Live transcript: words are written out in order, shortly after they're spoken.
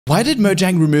Why did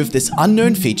Mojang remove this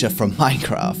unknown feature from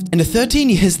Minecraft? In the 13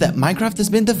 years that Minecraft has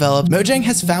been developed, Mojang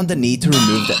has found the need to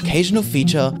remove the occasional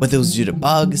feature, whether it was due to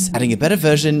bugs, adding a better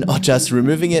version, or just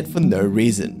removing it for no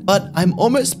reason. But I'm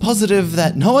almost positive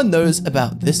that no one knows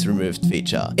about this removed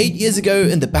feature. 8 years ago,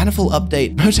 in the Bountiful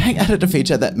update, Mojang added a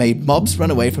feature that made mobs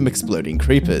run away from exploding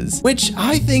creepers, which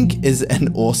I think is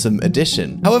an awesome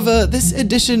addition. However, this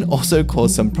addition also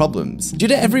caused some problems. Due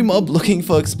to every mob looking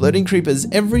for exploding creepers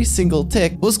every single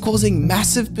tick was causing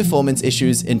massive performance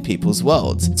issues in people's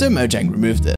worlds, so Mojang removed it.